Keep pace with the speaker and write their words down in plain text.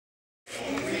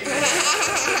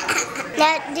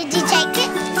Did you take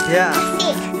it? Yeah. Let's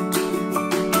see.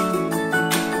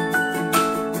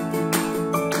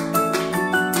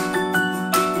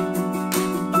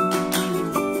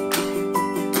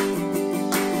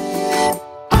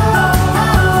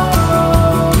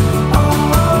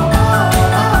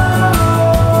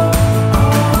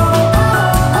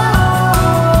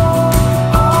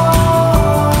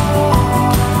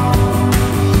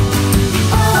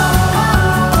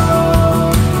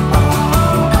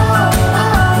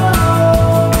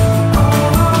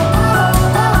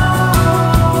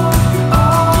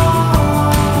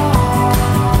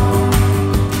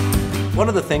 One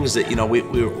of the things that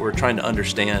we're trying to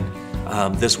understand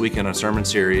this week in our sermon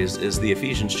series is the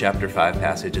Ephesians chapter 5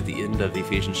 passage at the end of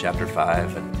Ephesians chapter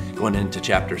 5 and going into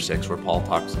chapter 6 where Paul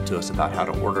talks to us about how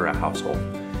to order a household,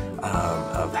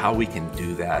 of how we can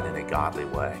do that in a godly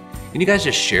way. Can you guys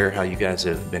just share how you guys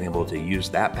have been able to use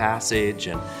that passage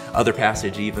and other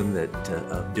passage even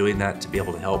of doing that to be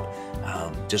able to help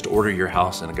just order your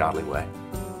house in a godly way?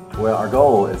 Well, our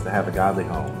goal is to have a godly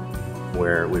home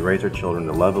where we raise our children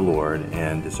to love the Lord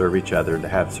and to serve each other, to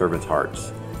have servants'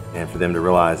 hearts, and for them to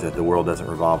realize that the world doesn't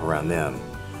revolve around them.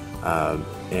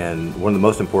 And one of the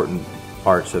most important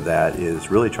parts of that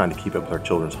is really trying to keep up with our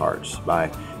children's hearts by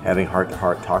having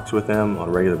heart-to-heart talks with them on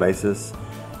a regular basis,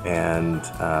 and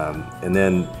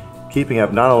then keeping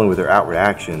up not only with their outward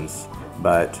actions,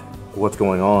 but what's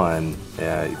going on.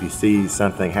 If you see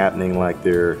something happening like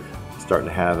they're starting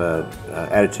to have a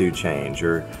attitude change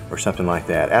or something like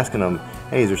that, asking them,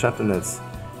 hey, is there something that's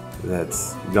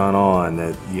gone on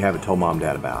that you haven't told mom and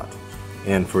dad about?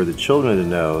 And for the children to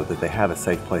know that they have a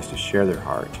safe place to share their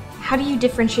heart. How do you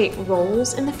differentiate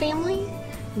roles in the family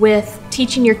with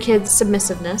teaching your kids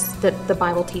submissiveness that the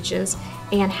Bible teaches,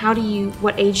 and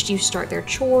what age do you start their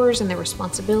chores and their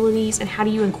responsibilities, and how do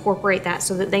you incorporate that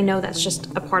so that they know that's just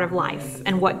a part of life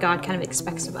and what God kind of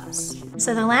expects of us?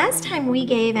 So the last time we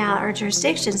gave out our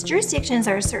jurisdictions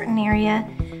are a certain area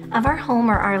of our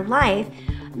home or our life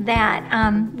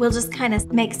that we'll just kind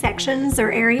of make sections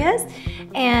or areas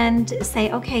and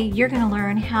say, okay, you're going to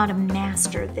learn how to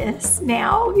master this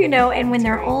now, and when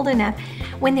they're old enough.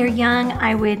 When they're young,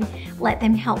 I would let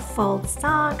them help fold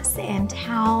socks and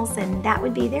towels, and that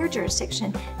would be their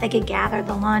jurisdiction. They could gather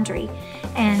the laundry.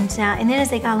 And then as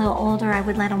they got a little older, I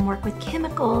would let them work with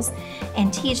chemicals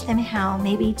and teach them how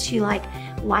maybe to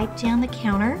wipe down the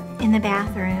counter in the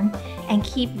bathroom and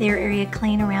keep their area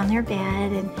clean around their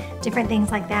bed and different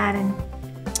things like that.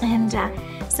 And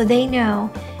so they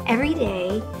know every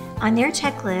day on their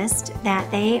checklist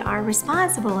that they are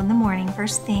responsible in the morning,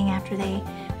 first thing after they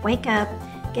wake up,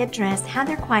 get dressed, have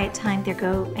their quiet time, they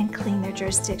go and clean their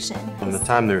jurisdiction. From the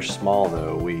time they're small,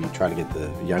 though, we try to get the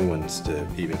young ones to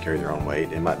even carry their own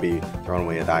weight. It might be throwing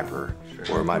away a diaper,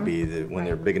 or it might be when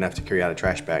they're big enough to carry out a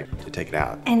trash bag to take it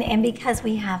out. And because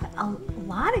we have a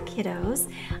lot of kiddos,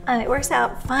 it works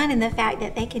out fun in the fact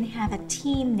that they can have a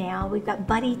team now. We've got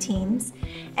buddy teams,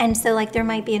 and so there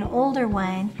might be an older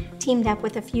one teamed up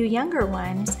with a few younger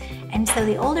ones, and so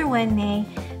the older one may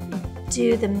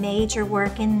do the major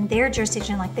work in their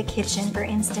jurisdiction, like the kitchen, for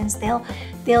instance.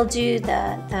 They'll do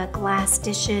the glass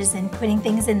dishes and putting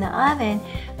things in the oven,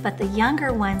 but the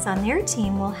younger ones on their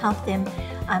team will help them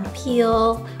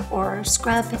peel or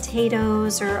scrub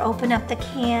potatoes or open up the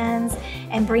cans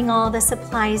and bring all the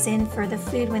supplies in for the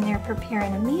food when they're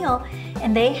preparing a meal,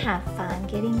 and they have fun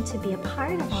getting to be a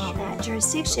part of all that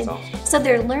jurisdiction. Awesome. So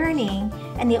they're learning,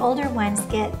 and the older ones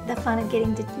get the fun of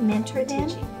getting to mentor them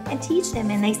and teach them,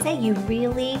 and they say you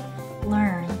really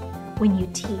learn when you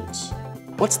teach.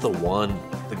 What's the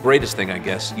greatest thing, I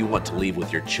guess, you want to leave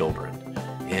with your children?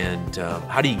 And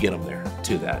how do you get them there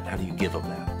to that? How do you give them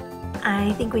that?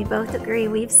 I think we both agree.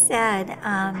 We've said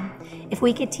if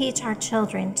we could teach our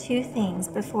children two things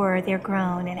before they're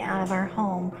grown and out of our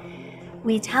home,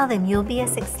 we tell them you'll be a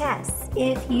success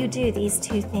if you do these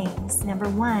two things. Number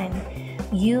one,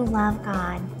 you love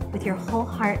God with your whole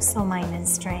heart, soul, mind, and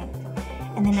strength.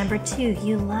 And then number two,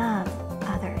 you love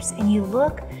others and you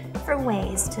look for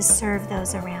ways to serve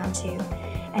those around you.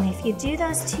 And if you do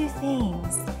those two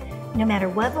things, no matter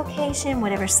what vocation,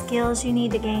 whatever skills you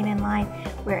need to gain in life,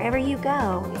 wherever you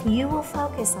go, if you will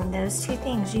focus on those two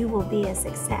things, you will be a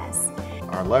success.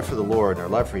 Our love for the Lord and our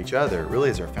love for each other really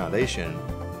is our foundation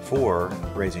for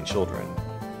raising children.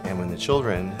 And when the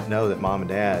children know that mom and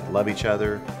dad love each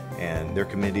other and they're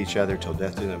committed to each other till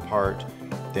death do them part,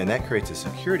 then that creates a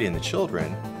security in the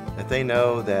children that they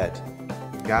know that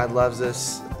God loves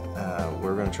us,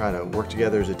 we're going to try to work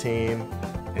together as a team.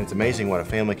 And it's amazing what a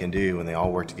family can do when they all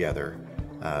work together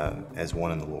as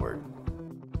one in the Lord.